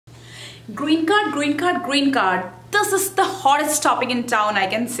Green card, green card, green card. This is the hottest topic in town, I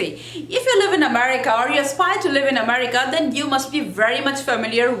can say. If you live in America or you aspire to live in America, then you must be very much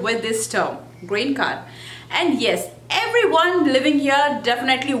familiar with this term, green card. And yes, everyone living here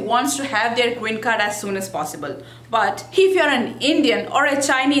definitely wants to have their green card as soon as possible. But if you're an Indian or a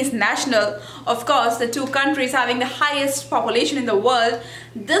Chinese national, of course, the two countries having the highest population in the world,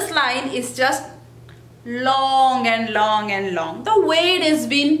 this line is just long and long and long. The wait has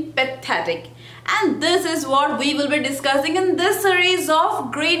been pathetic. And this is what we will be discussing in this series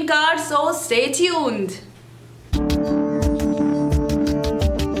of green cards, so stay tuned.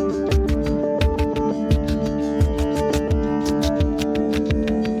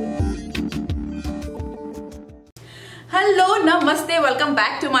 Hello, namaste, welcome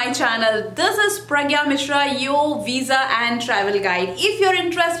back to my channel. This is Pragnya Mishra, your visa and travel guide. If you're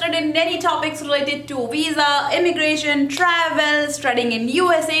interested in any topics related to visa, immigration, travel, studying in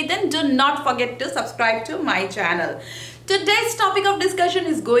USA, then do not forget to subscribe to my channel. Today's topic of discussion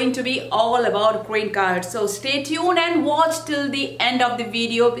is going to be all about green cards. So stay tuned and watch till the end of the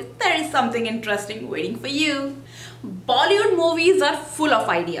video. There is something interesting waiting for you. Bollywood movies are full of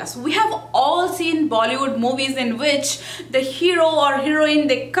ideas. We have all seen Bollywood movies in which the hero or heroine,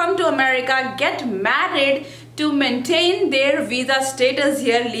 they come to America, get married to maintain their visa status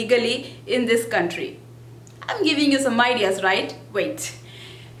here legally in this country. I'm giving you some ideas, right? Wait,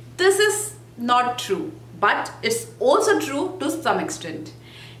 this is not true, but it's also true to some extent.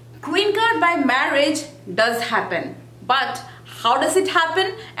 Green card by marriage does happen, but how does it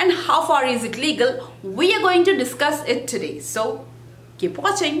happen and how far is it legal? We are going to discuss it today, so keep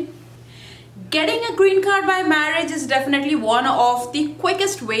watching. Getting a green card by marriage is definitely one of the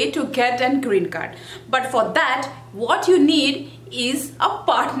quickest way to get a green card. But for that, what you need is a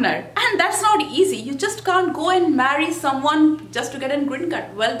partner, and that's not easy. You just can't go and marry someone just to get a green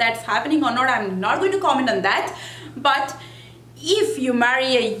card. Well, that's happening or not, I'm not going to comment on that. But if you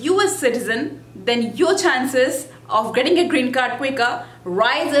marry a US citizen, then your chances of getting a green card quicker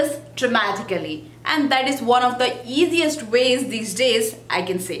rises dramatically, and that is one of the easiest ways these days, I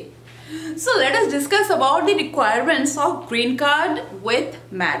can say. So let us discuss about the requirements of green card with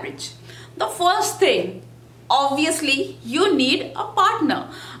marriage. The first thing, obviously, you need a partner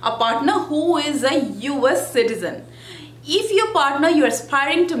who is a US citizen. If your partner you're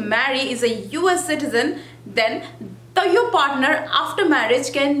aspiring to marry is a US citizen, then your partner after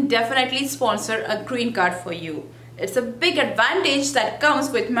marriage can definitely sponsor a green card for you. It's a big advantage that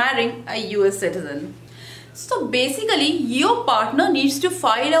comes with marrying a US citizen. So basically, your partner needs to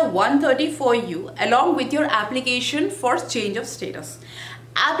file a 130 for you along with your application for change of status.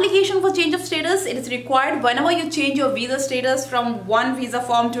 Application for change of status, it is required whenever you change your visa status from one visa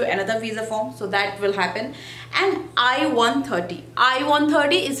form to another visa form. So that will happen. And I-130.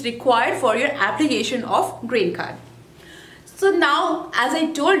 I-130 is required for your application of green card. So now, as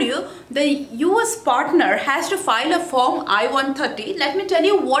I told you, the US partner has to file a form I-130. Let me tell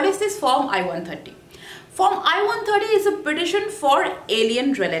you what is this form I-130. Form I-130 is a petition for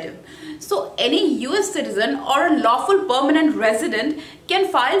alien relative. So any US citizen or a lawful permanent resident can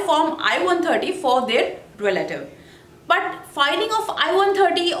file form I-130 for their relative. But filing of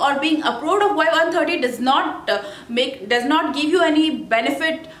I-130 or being approved of I-130 does not give you any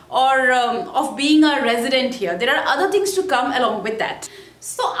benefit or of being a resident here. There are other things to come along with that.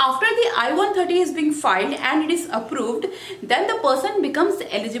 So after the I-130 is being filed and it is approved, then the person becomes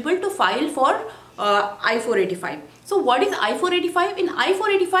eligible to file for I-485. So what is I-485? In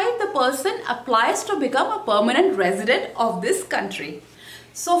I-485, the person applies to become a permanent resident of this country.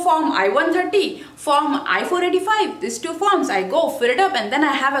 So form I-130, form I-485, these two forms, I go fill it up and then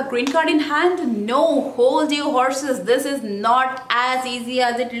I have a green card in hand. No, hold your horses, this is not as easy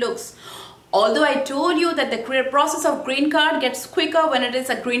as it looks. Although I told you that the process of green card gets quicker when it is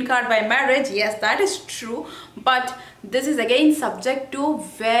a green card by marriage, yes, that is true, but this is again subject to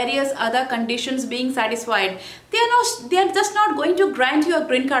various other conditions being satisfied. They are just not going to grant you a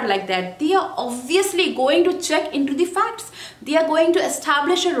green card like that. They are obviously going to check into the facts. They are going to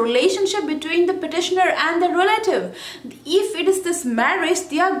establish a relationship between the petitioner and the relative. If it is this marriage,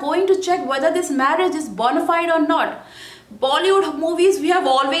 they are going to check whether this marriage is bona fide or not. Bollywood movies, we have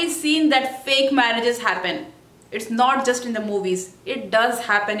always seen that fake marriages happen. It's not just in the movies, it does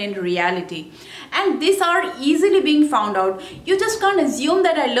happen in reality. And these are easily being found out. You just can't assume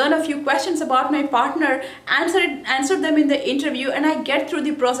that I learn a few questions about my partner, answer them in the interview and I get through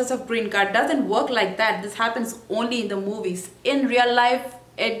the process of green card. Doesn't work like that. This happens only in the movies. In real life,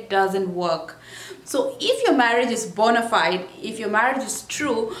 it doesn't work. So if your marriage is bona fide, if your marriage is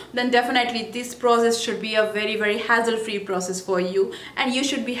true, then definitely this process should be a very hassle-free process for you, and you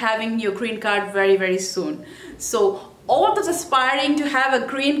should be having your green card very soon. So all those aspiring to have a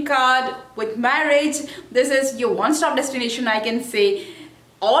green card with marriage, this is your one-stop destination, I can say.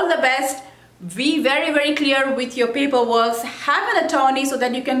 All the best. Be very clear with your paperwork. Have an attorney so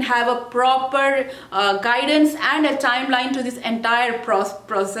that you can have a proper guidance and a timeline to this entire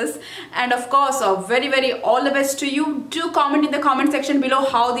process. And of course, very all the best to you. Do comment in the comment section below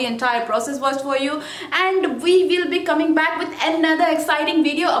how the entire process was for you, and we will be coming back with another exciting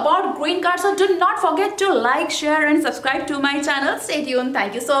video about green card. So do not forget to like, share and subscribe to my channel. Stay tuned.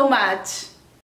 Thank you so much.